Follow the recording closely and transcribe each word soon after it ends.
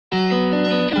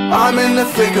I'm in the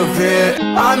thick of it.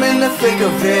 I'm in the thick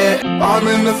of it. I'm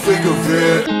in the thick of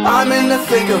it. I'm in the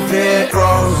thick of it.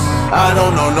 Bros, I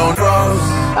don't know no bros.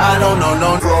 I don't know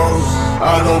no bros.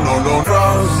 I don't know no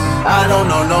bros. I don't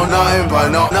know no nothing by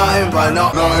no, nothing by no,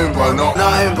 nothing by no,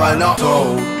 nothing by no.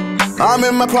 So I'm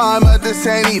in my prime, but this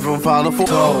ain't even final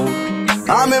photo.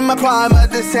 I'm in my prime,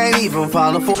 but this ain't even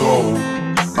final photo.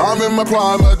 I'm in my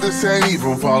prime, but this ain't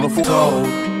even final photo.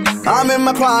 I'm in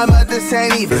my prime, but this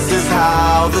ain't even. This is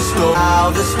how the story, how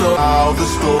the story, how the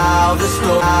story, how the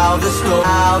story, how the story,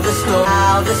 how the story,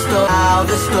 how the story, how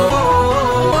the story.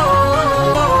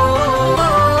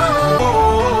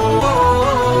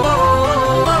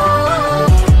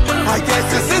 I guess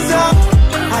this is up.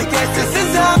 I guess this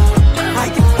is up. I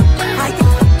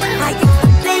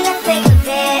think of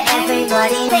it,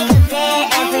 everybody. Think of it,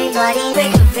 everybody.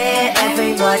 Think of it,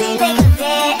 everybody. Think of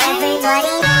it, everybody.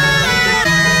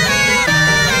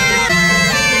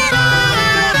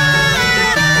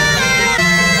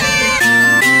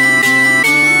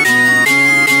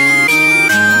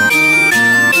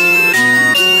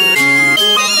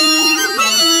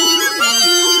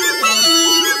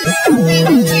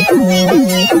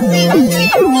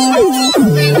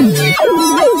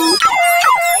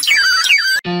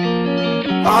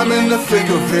 I'm in the thick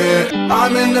of it.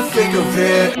 I'm in the thick of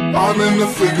it. I'm in the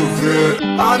thick of it.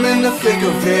 I'm in the thick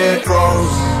of it.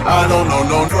 Bros, I don't know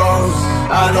no bros.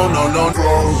 I don't know no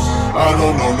bros. I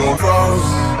don't know no bros.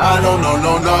 I don't know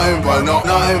no nothing by no,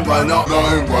 nothing by no,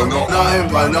 nothing by no, nothing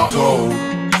by no. So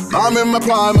I'm in my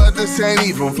prime, but this ain't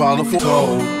even final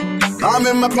photo. I'm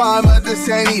in my prime, but this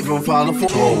ain't even final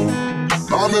photo.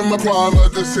 I'm in my prime,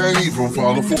 but this ain't even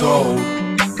final photo.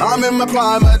 I'm in my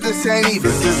prime, but this ain't even.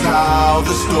 This is how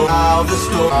the story, how the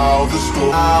story, how the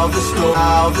story, how the story,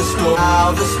 how the story,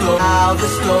 how the story, how the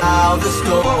story, how the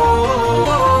story.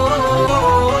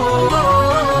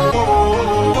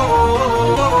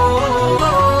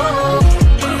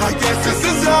 I guess this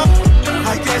is up.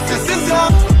 I guess this is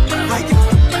up.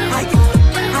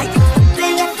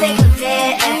 Think of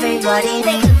it, everybody.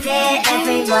 Think of it,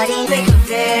 everybody. Think of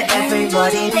it,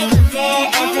 everybody. Think of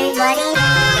it, everybody.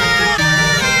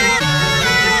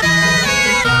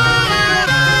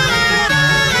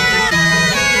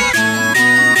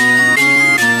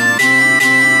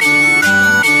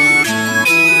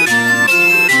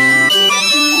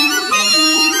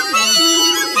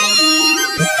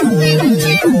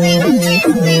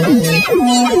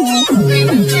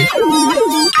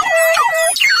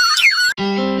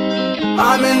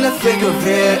 I'm in the thick of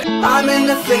it. I'm in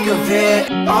the thick of it.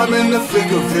 I'm in the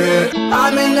thick of it.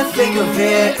 I'm in the thick of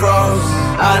it. Bros,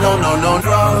 I don't know no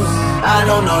bros. I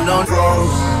don't know no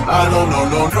bros. I don't know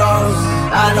no bros.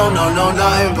 I don't know no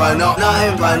nothing by no,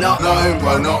 nothing by no, nothing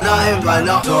by no, nothing by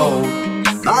no. So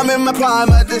I'm in my prime,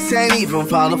 but this ain't even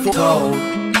final photo.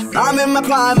 I'm in my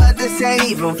prime, but this ain't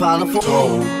even final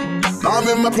photo. I'm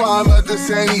in my prime, but this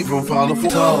ain't even final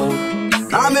photo.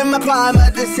 I'm in my prime,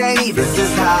 but this ain't even. This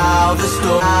is how the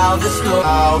story, how the story,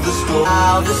 how the story,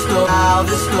 how the story, how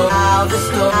the story, how the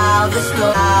story, how the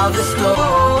story, how the story.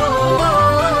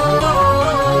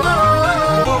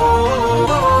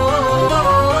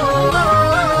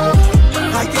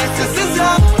 I guess this is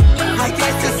up. I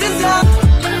guess this is up.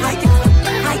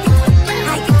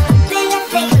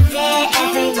 Think of it,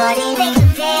 everybody. Think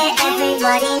of it,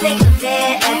 everybody. Think of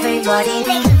it, everybody.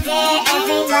 Think of it,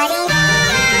 everybody.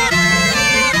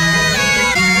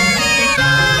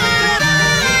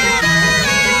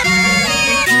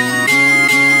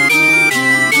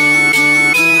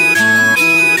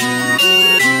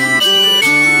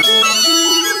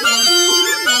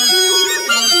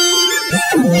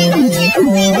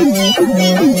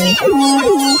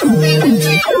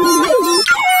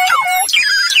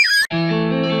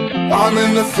 I'm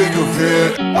in the thick of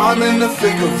it. I'm in the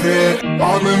thick of it.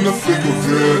 I'm in the thick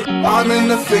of it. I'm in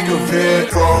the thick of it.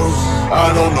 Bros,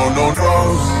 I don't know no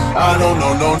bros. I don't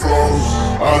know no bros.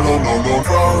 I don't know no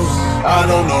bros. I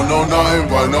don't know no nothing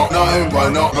by no, nothing by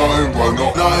no, nothing by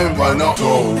no, nothing by no.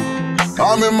 So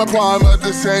I'm in my prime, but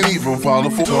this ain't even final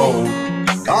photo.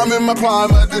 I'm in my prime,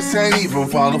 but this ain't even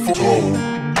final photo.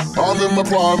 I'm in my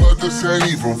prime, but this ain't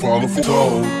even final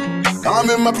photo. I'm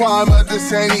in my prime, but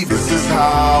this ain't even. This is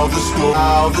how the story,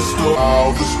 how the story,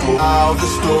 how the story, how the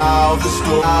story, how the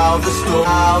story, how the story,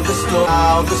 how the story,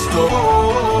 how the story.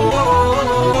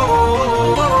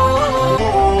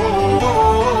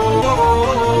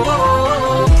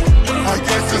 I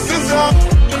guess this is up.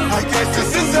 I guess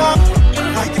this is up.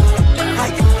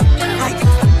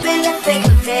 Think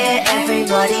of it,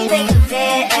 everybody. Think of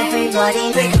it,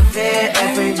 everybody. Think of it,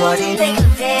 everybody. Think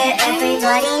of it,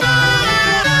 everybody.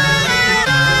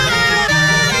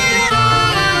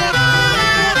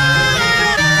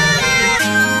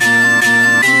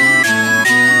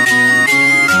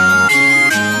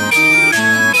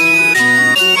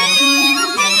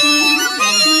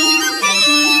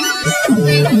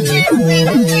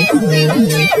 I'm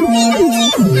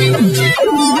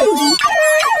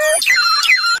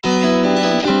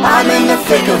in the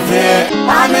thick of it,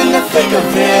 I'm in the thick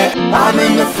of it, I'm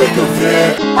in the thick of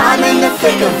it, I'm in the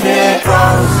thick of it.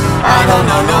 Pros, I don't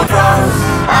know no pros,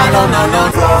 I don't know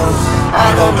no pros, I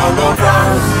don't know no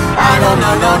pros, I don't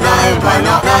know no nothing but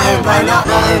no, nothing but no,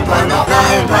 nothing but no,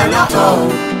 nothing but no.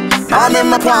 I'm in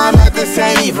my prime at this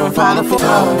ain't even falling for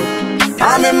gold.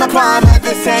 I'm in my prime at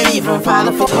this ain't even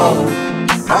falling for gold.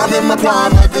 I'm in my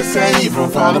prime at this ain't even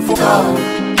falling for gold.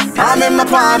 I'm in my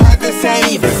prime at this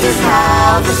ain't even. This is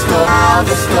how this go, how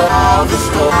this go, how this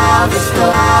go, how this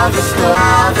go, how this go,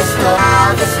 how this go,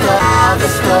 how this go, how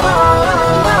this go.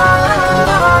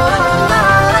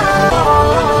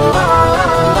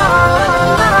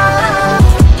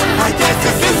 I guess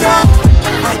this is up,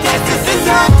 I guess this is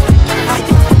up.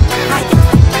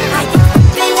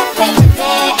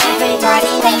 Everybody,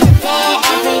 everybody,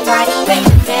 everybody,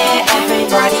 everybody.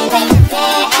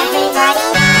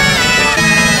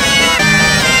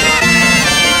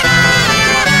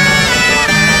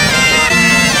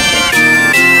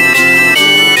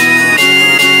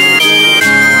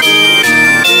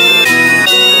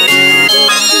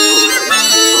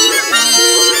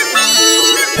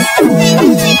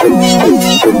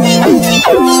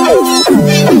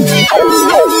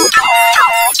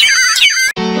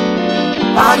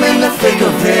 I'm in the thick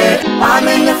of it, I'm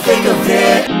in the thick of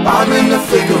it, I'm in the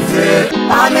thick of it,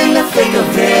 I'm in the thick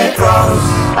of it. Pros,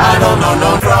 I don't know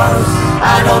no pros,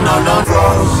 I don't know no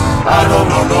pros, I don't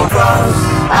know no pros,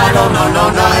 I don't know no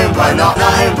nothing but no,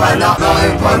 nothing but no,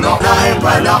 nothing but no, nothing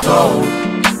but no.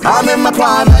 I'm in my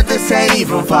prime at this ain't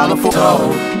even falling for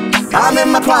gold. I'm in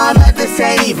my prime at this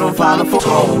ain't even falling for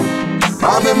gold.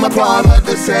 I'm in my prime at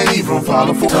this ain't even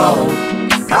falling for gold.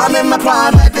 I'm in my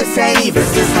prime at this ain't even.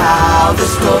 This is how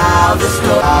this go, how this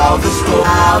go, how this go,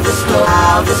 how this go,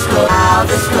 how this go, how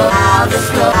this go, how this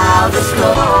go, how this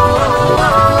go.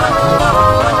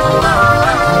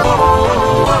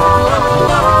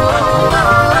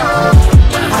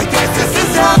 I guess this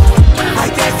is up, I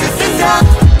guess this is up.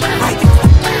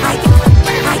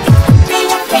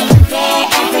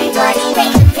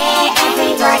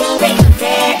 Everybody, everybody,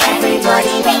 everybody,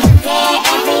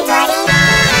 everybody.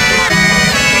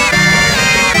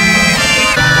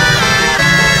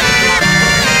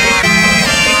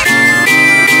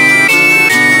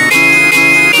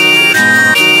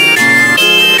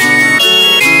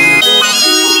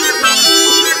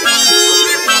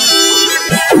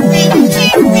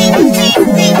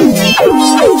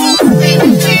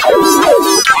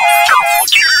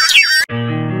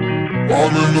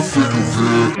 I'm in the thick of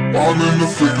it, I'm in the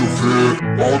thick of it,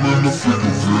 I'm in the thick of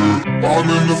it, I'm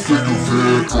in the thick of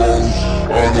it. Pros,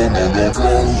 I don't know no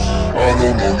pros, I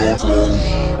don't know no pros,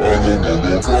 I don't know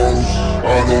no pros,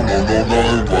 I don't know no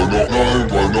nothing but no, nothing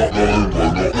but no, nothing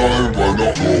but no, nothing but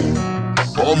no.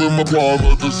 I'm in my prime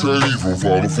at this ain't even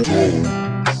falling for gold.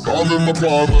 I'm in my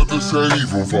prime at this ain't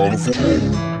even falling for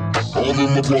gold. I'm in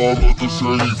my prime at this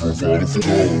ain't even falling for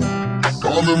gold.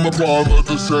 I'm in my prime at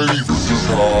this ain't even. This is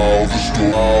how this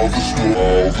go, how this go,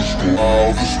 how this go,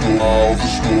 how this go, how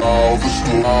this go, how this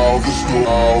go, how this go,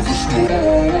 how this go.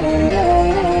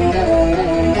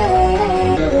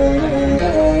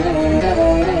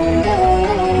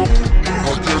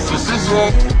 I guess this is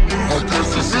up, I guess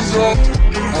this is up.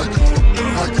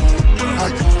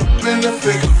 In the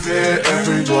thick of it,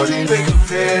 everybody, thick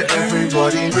of it,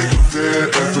 everybody, thick of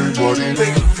it, everybody,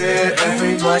 thick of it,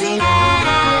 everybody.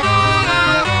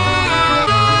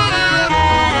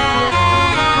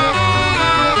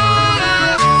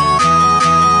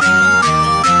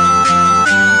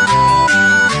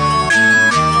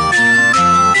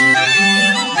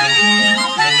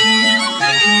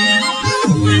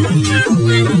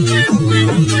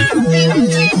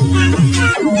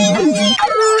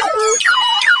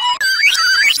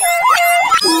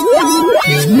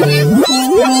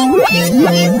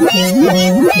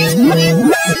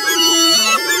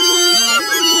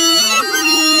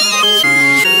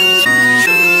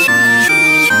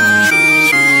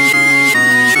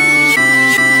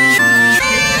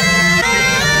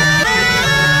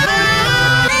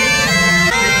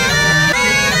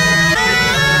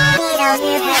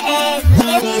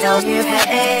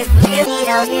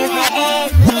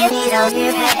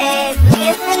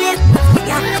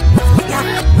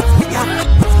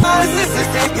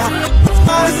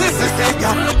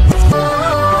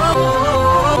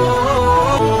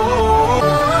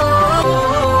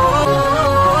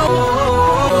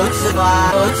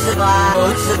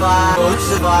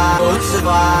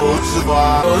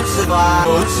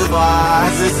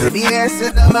 Wie is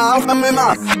het dan nou van mijn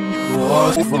man?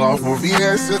 Voor wie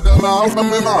is het dan nou van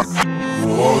mijn man?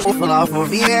 Vanaf voor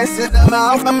wie is het de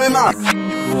maal van mijn maat?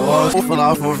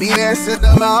 Vanaf voor wie is het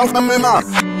de maal van mijn maat?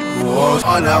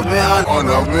 Onhelp me aan,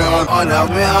 onhelp me aan, onhelp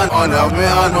me aan, onhelp me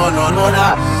aan, no no no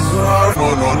na,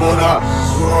 no no no na,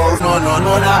 no no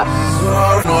no na,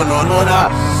 no no no na.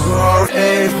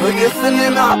 Hey, vergissen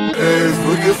him up, hey,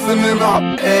 vergissen him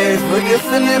up, hey,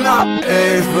 vergissen him up,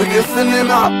 hey, vergissen him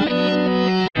up.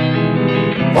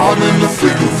 I'm in the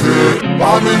thick of it,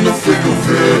 I'm in the thick of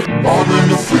it, I'm in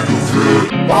the thick of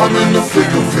it, I'm in the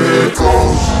thick of it.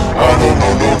 Cause I don't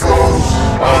know no cause,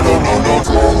 I don't know no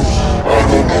cause, I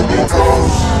don't know no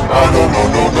cause, I don't know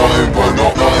no nothing but no,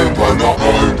 nothing but no,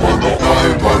 nothing but no,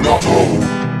 nothing but no.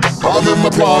 I'm in my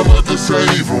private to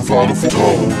save from falling for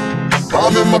gold.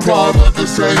 I'm in my private to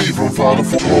save from falling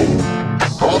for gold.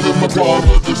 I'm in my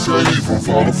private to save from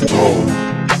falling for gold.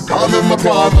 I'm in my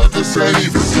private to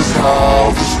save. This is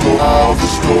how this go, how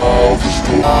this go, how this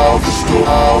go, how this go,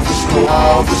 how this go,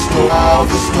 how this go, how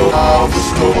this go, how this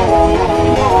go.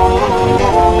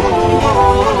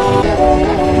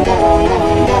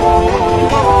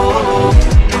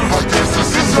 I guess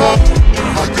this is up.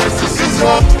 I guess this is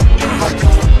up.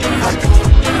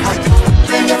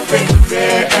 In the thick of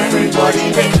it,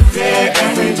 everybody thick of it,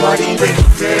 everybody thick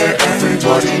of it,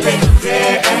 everybody thick of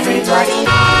it, everybody.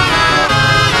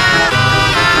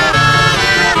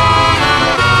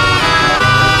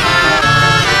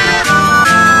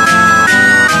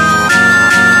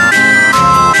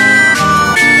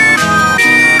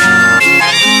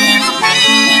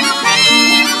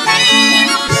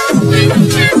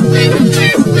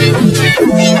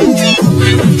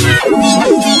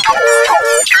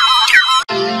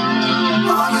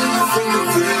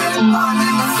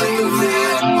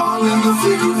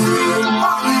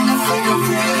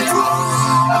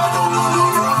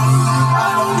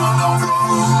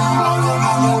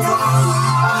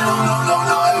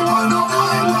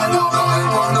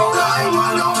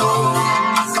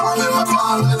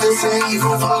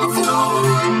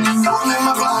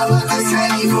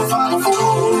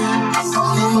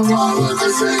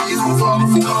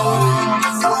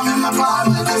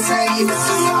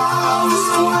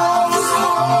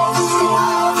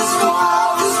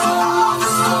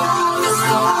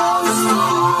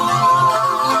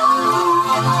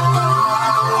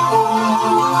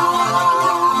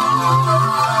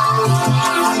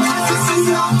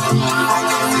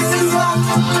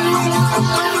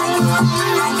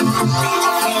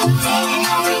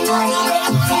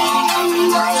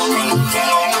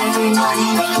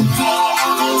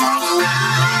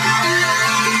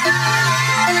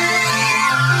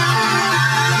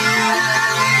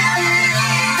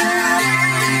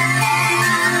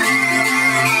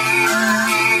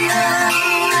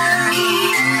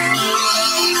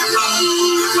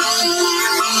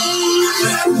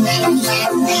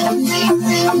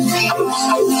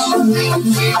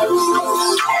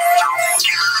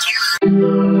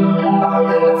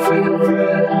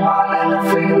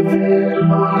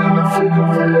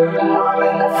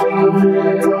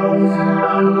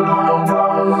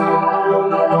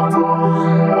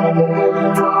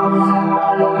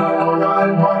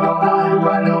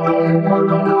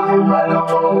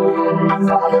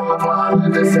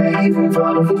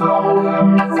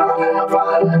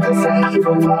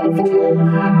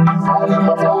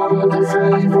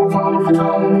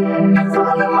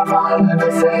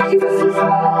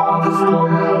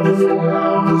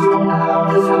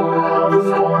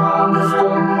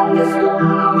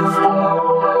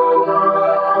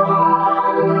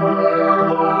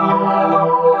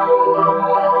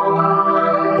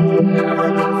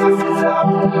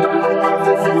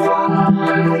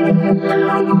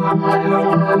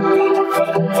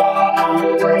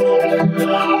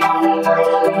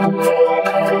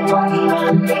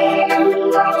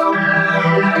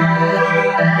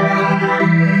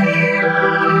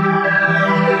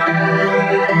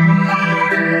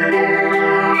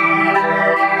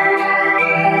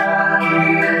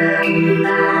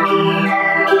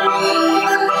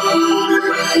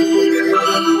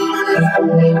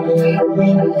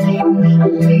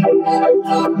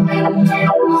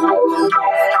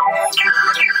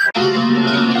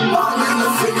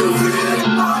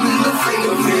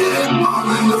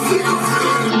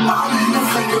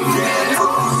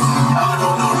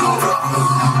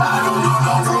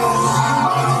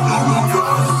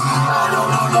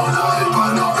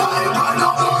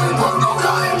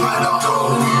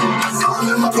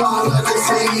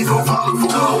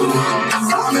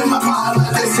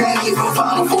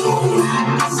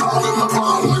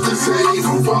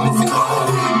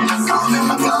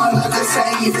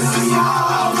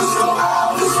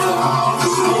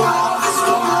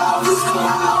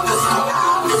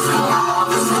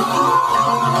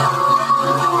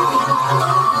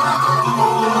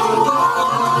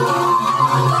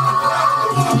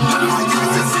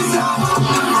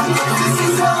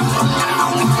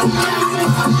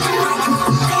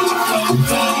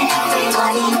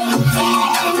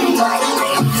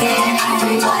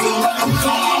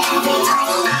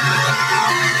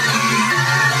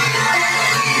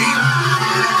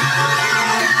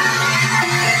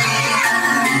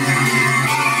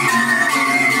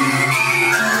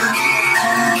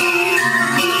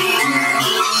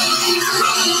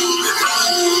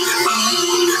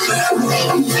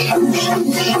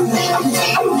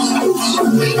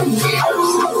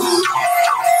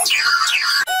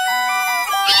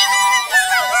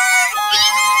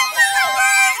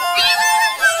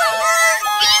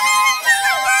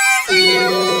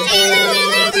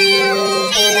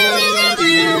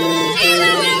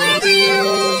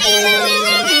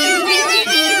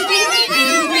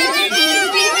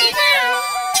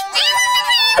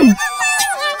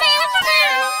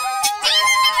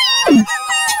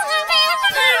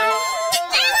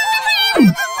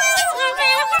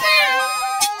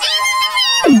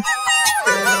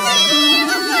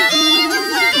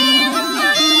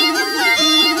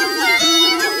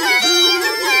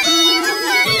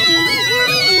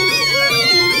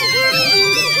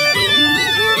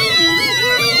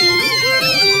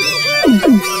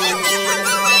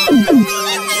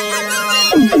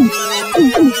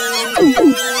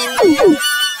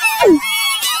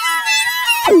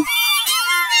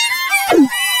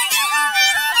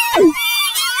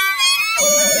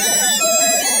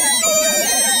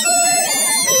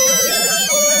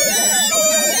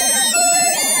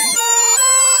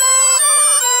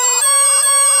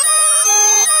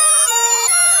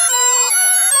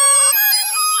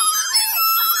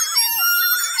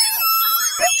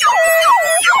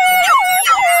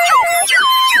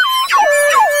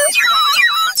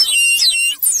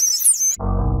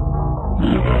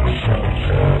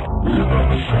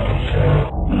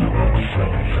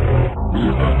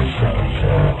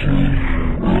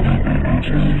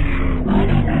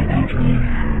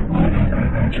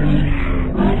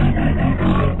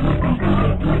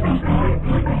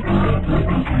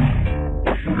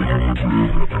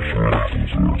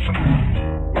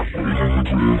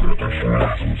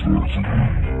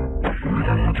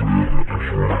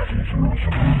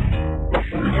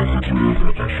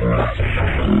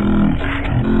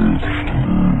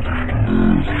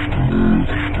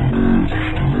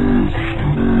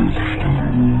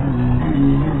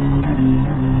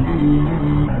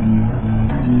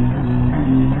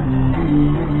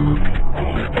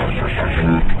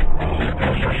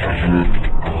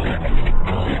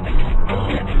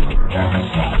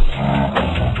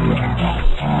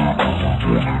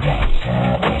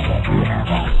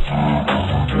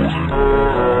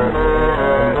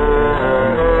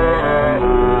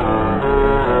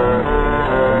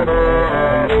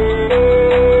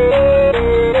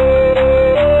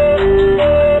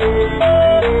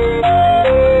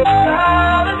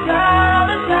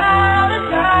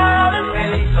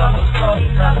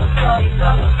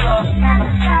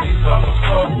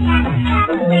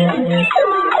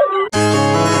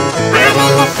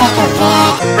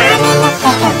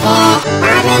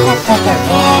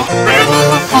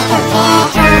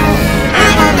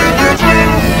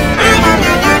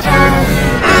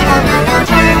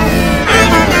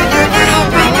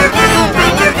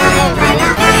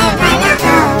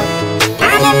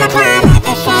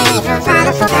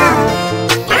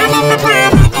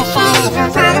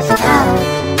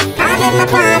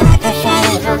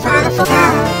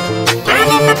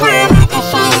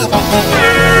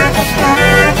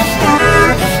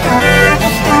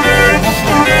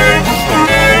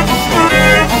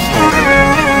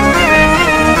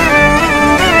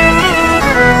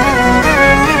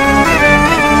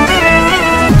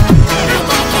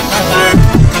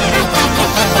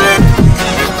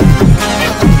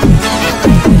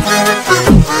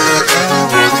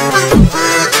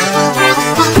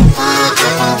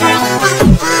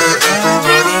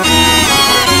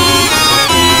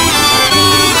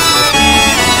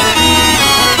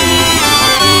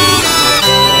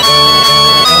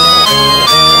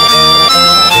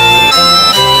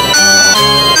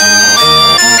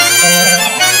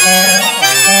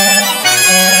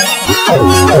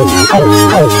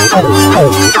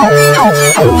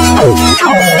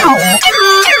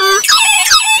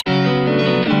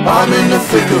 I'm in the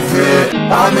thick of it,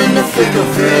 I'm in the thick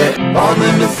of it, I'm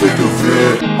in the thick of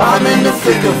it, I'm in the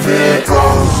thick of it.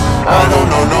 Drugs, I don't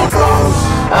know no drugs,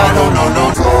 I don't know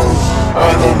no drugs,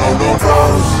 I don't know no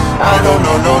drugs, I don't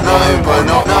know no nothing but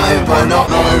no, nothing but no,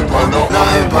 nothing but no,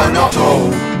 nothing but no.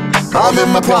 I'm in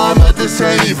my prime at this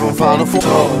ain't even final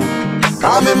photo.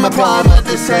 I'm in my prime at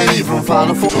this ain't even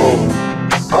final photo.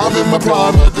 I'm in my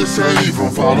prime at this ain't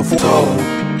even final photo.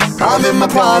 I'm in my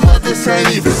prime at this ain't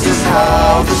even. This is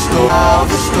how the story, how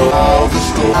the story, how the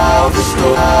story, how the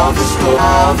story, how the story,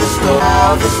 how the story,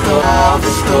 how the story, how the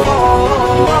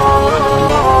story.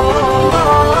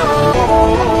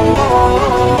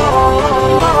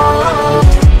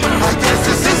 I guess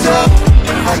this is up.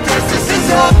 I guess this is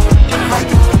up.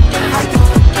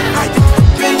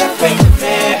 Bring it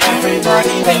fair,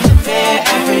 everybody, bring it fair,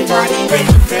 everybody, bring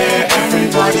it fair,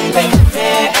 everybody, bring it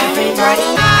fair,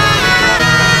 everybody.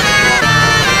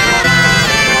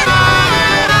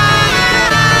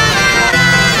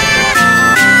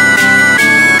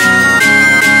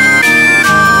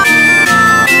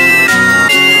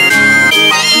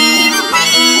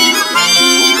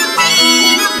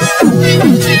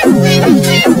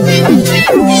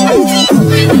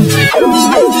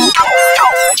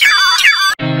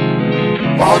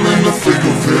 I'm in the thick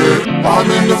of it, I'm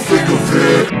in the thick of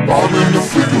it, I'm in the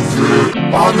thick of it,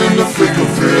 I'm in the thick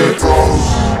of it. Drugs,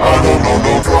 I don't know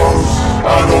no drugs,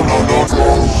 I don't know no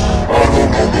drugs, I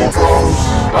don't know no drugs,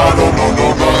 I don't know no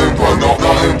nothing but no,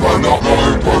 nothing but no,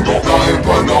 nothing but no, nothing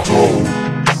but no.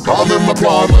 I'm in my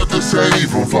prime at this ain't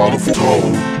even final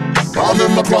photo. I'm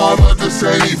in my prime at this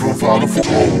ain't even final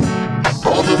photo.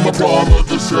 I'm in my prime at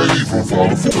this ain't even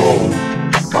final photo.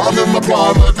 I'm in my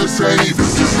prime at this ain't even.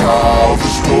 This is how the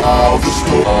story, how the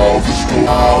story, how the story,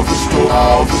 how the story,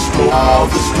 how the story, how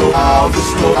the story, how the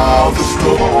story, how the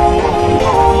story.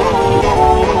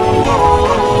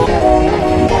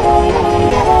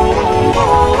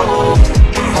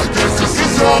 I guess this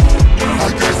is up. I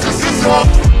guess this is up.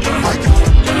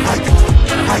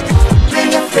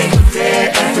 Bring it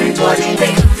fair, everybody,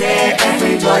 bring it fair,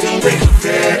 everybody, bring it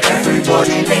fair,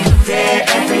 everybody, bring it fair,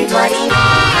 everybody.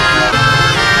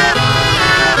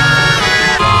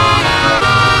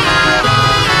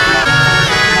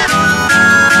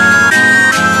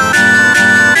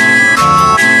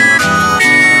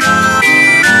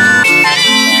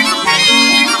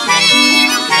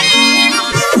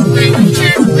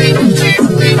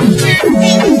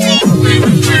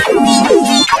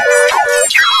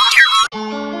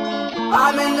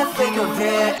 I'm in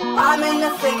it. I'm in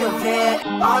the thick of it.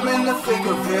 I'm in the thick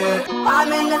of it.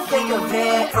 I'm in the thick of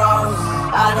it. Pros,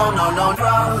 I don't know no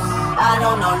pros. I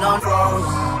don't know no pros.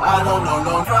 I don't know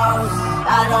no pros.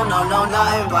 I don't know no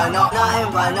nothing but no,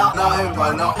 nothing but no, nothing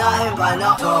but no, nothing but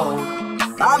no.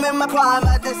 I'm in my prime,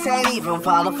 but this ain't even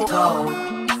final for gold.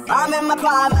 I'm in my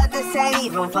prime, but this ain't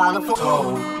even final for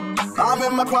gold. I'm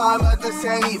in my prime, but this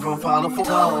ain't even final for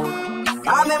gold.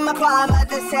 I'm in my prime, but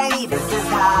this ain't even. This is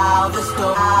how the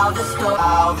story, how the story,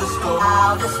 how the story,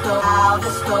 how the story, how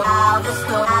the story, how the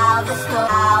story, how the story,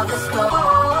 how the story.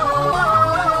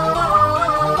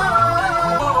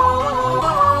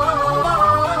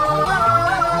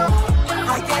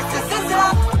 I guess this is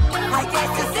up. I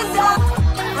guess this is up.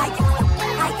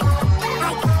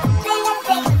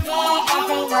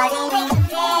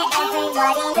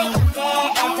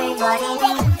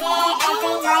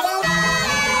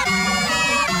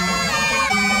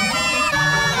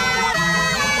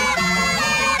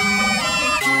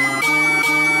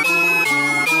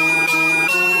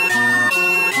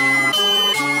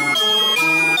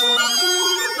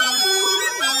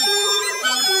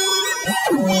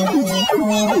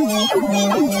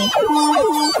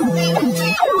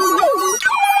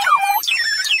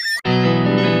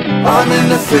 I'm in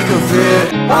the thick of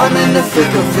it. I'm in the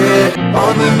thick of it.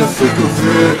 I'm in the thick of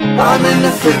it. I'm in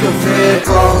the thick of it.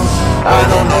 Close. I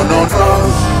don't know no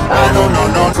close. I don't know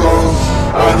no close.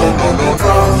 I don't know no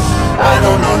close. I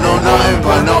don't know no nothing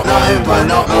but no, nothing but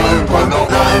no, nothing but no,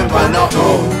 nothing but no.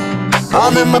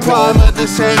 I'm in my prime, but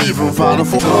this ain't even final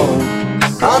for gold.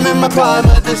 I'm in my prime,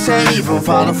 but this ain't even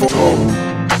final for gold.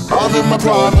 I'm in my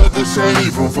prime, but this ain't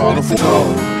even final for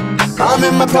gold. I'm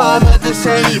in my prime, but this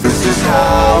ain't even. This is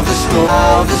how the story,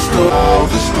 how the story, how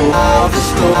the story, how the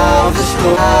story, how the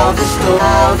story, how the story,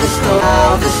 how the story,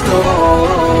 how the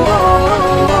story.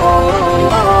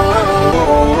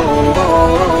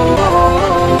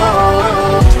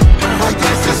 I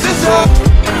guess this is up.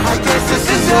 I guess this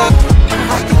is up.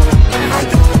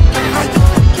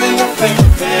 In the thick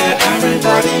of it,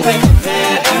 everybody, thick of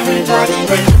it, everybody,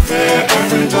 thick of it,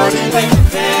 everybody, thick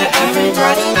of it,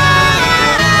 everybody.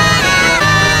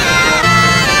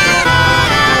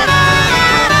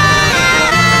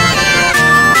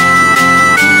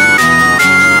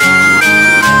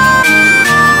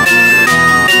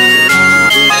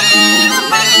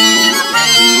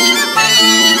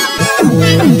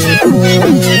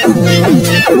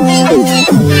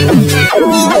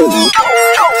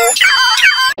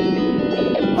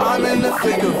 I'm in the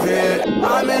thick of it.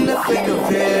 I'm in the thick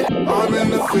of it. I'm in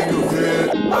the thick of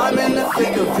it. I'm in the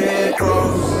thick of it.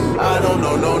 Pros, I don't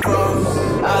know no pros.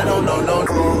 I don't know no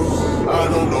pros. I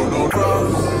don't know no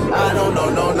pros. I don't know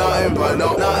no nothing but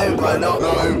no, nothing but no,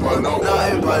 nothing but no,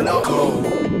 nothing but no.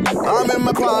 I'm in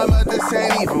my prime, but this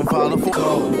ain't even final for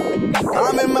gold.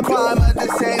 I'm in my prime, but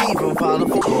this ain't even final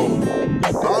for gold.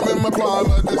 I'm in my prime,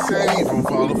 but this ain't even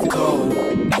final for gold.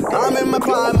 I'm in my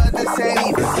prime, but this ain't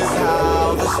even. This is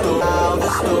how the story, how the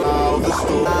story, how the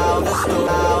story, how the story,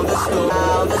 how the story,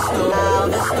 how the story, how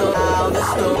the story, how the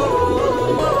story.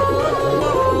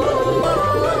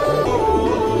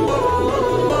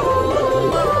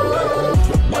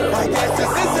 I guess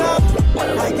this is up.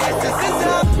 I guess this is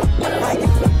up.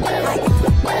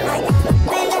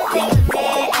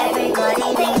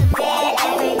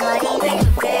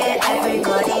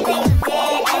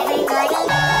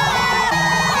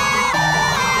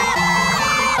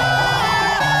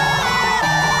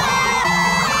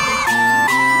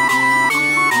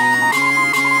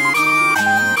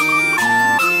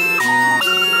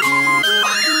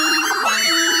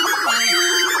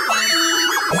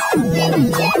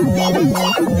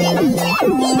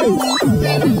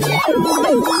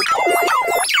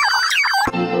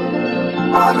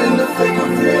 I'm in the thick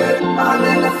of it. I'm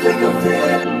in the thick of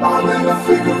it. I'm in the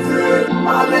thick of it.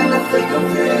 I'm in the thick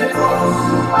of it. Pros,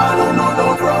 I don't know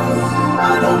no pros.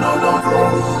 I don't know no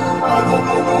pros. I don't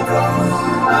know no pros.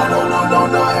 I don't know no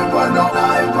nothing but no,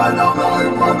 nothing but no,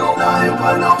 nothing but no, nothing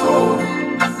but no.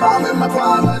 I'm in my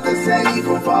prime, but this ain't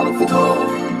even follow for gold.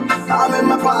 I'm in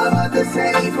my prime, but this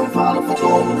ain't even follow for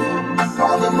gold.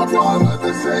 I'm in my prime, but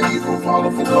this ain't even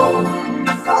follow for gold.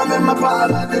 I'm in my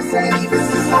prime, but this ain't even.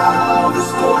 This is how the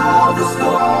story, how the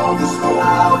story, how the story,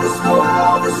 how the story,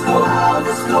 how the story, how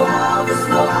the story, how the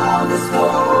story, how the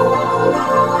story.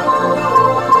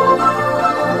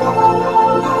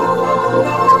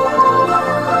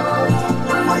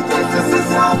 I guess this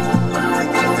is up. I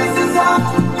guess this is up.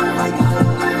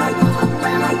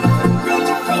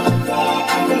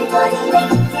 Everybody,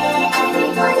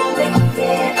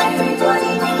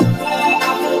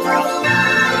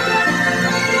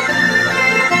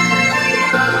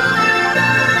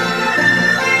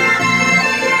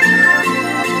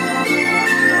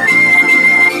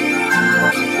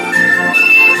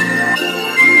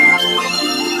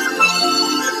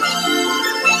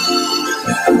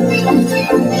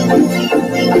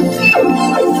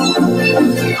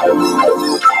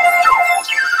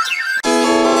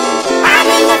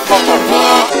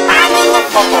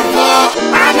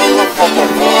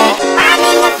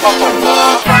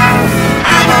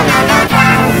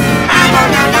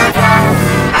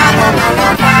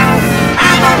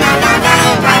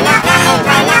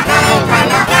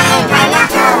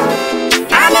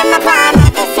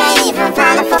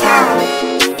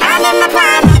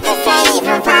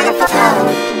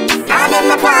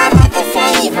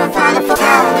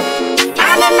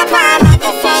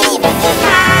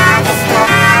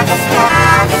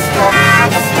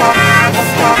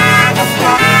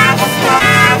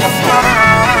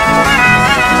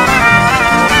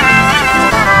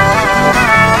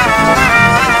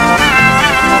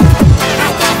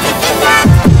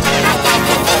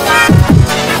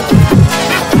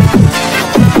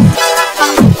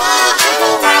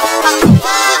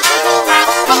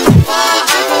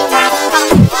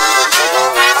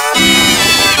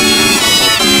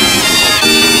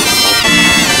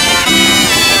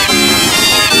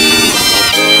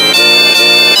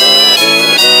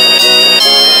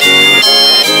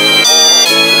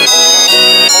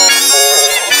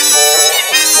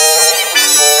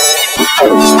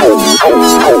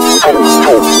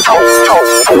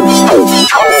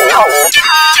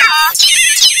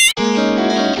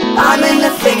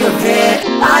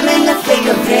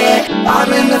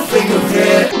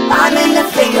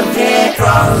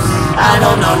 drugs. I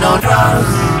don't know no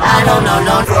drugs. I don't know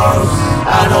no drugs.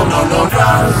 I don't know no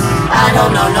drugs. I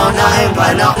don't know no nothing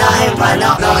but no, nothing but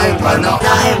no, nothing but no,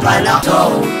 nothing but no.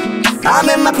 I'm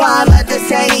in my prime at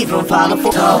this ain't even falling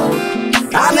for told.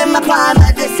 I'm in my prime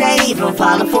at this ain't even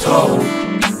falling for told.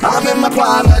 I'm in my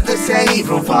prime at this ain't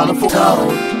even falling for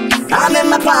told. I'm in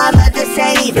my prime at this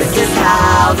ain't even. This is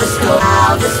how this go,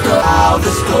 how this go, how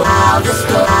this go, how this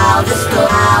go, how this go,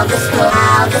 how this go,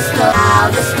 how this go, how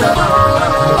this go.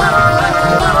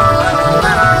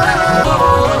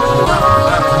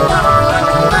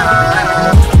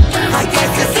 I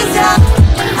guess this is up.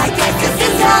 I guess this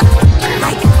is up.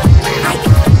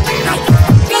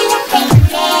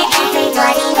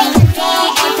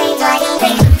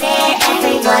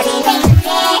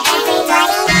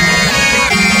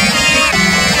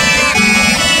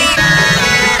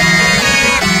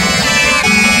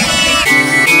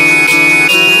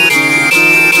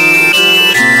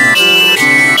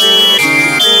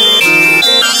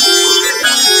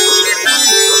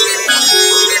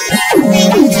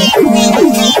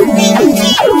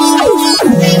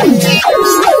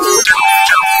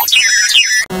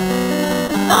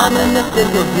 I'm in the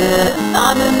thick of it,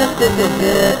 I'm in the thick of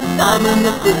it, I'm in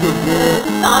the thick of it,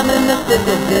 I'm in the thick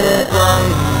of it.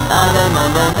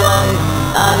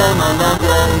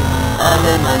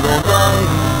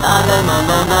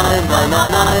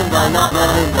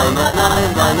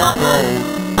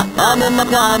 I'm in my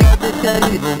God at the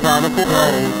cave and kind of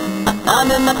today. I'm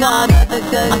in my God at the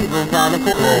cave and kind of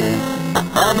today.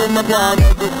 I'm in my God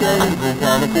at the cave and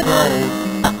kind of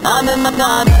today. I'm in my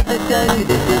God at the cave.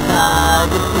 This is how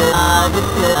this play, how this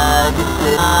play, how this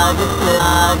play, how this play,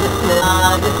 how this play,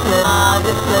 how this play, how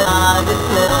this play, how this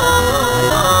play.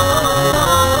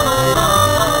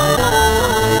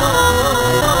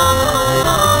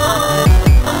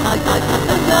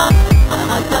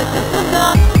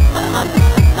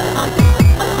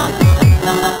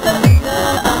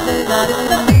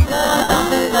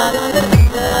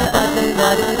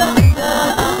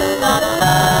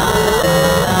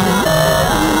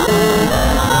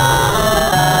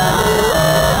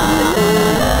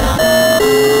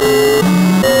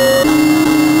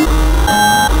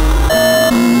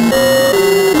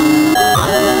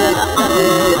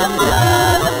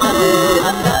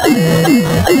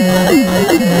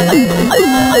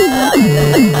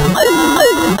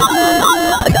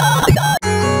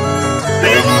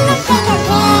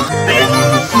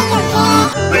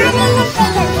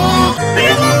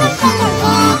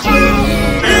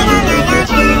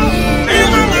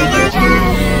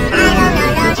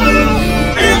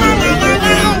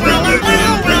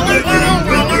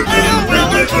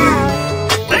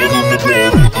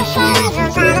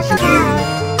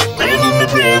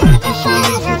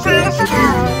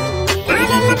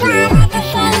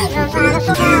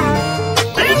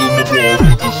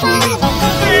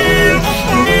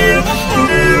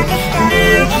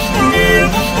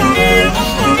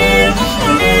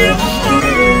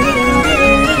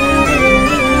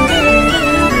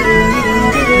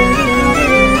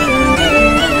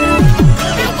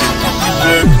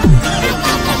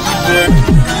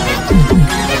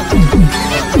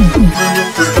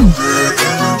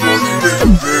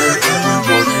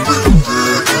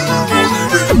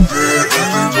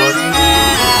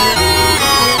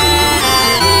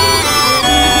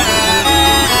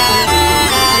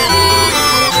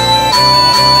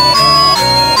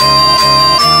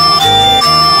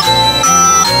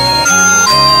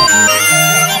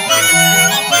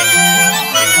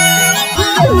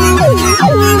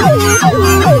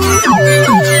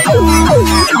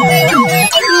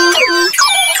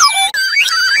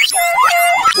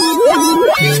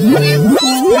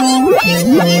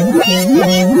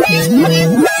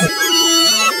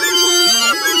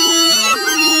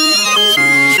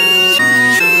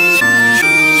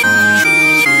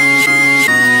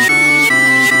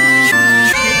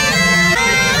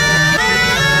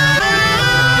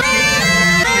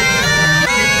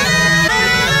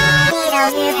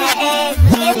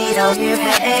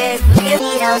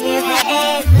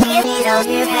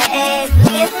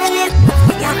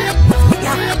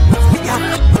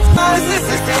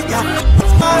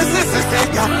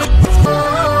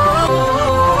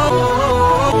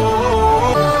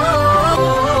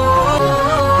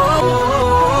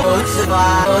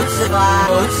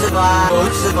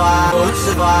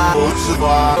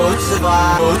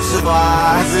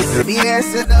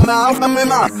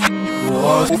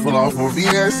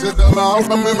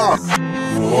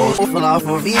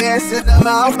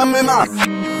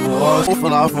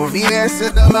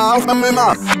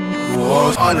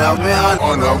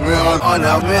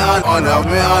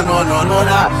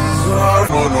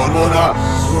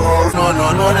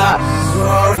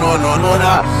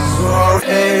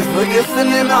 Ey,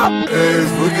 vergessen immer, ey,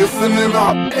 vergessen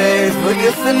immer, ey,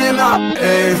 vergessen immer,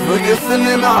 ey, vergessen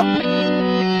immer.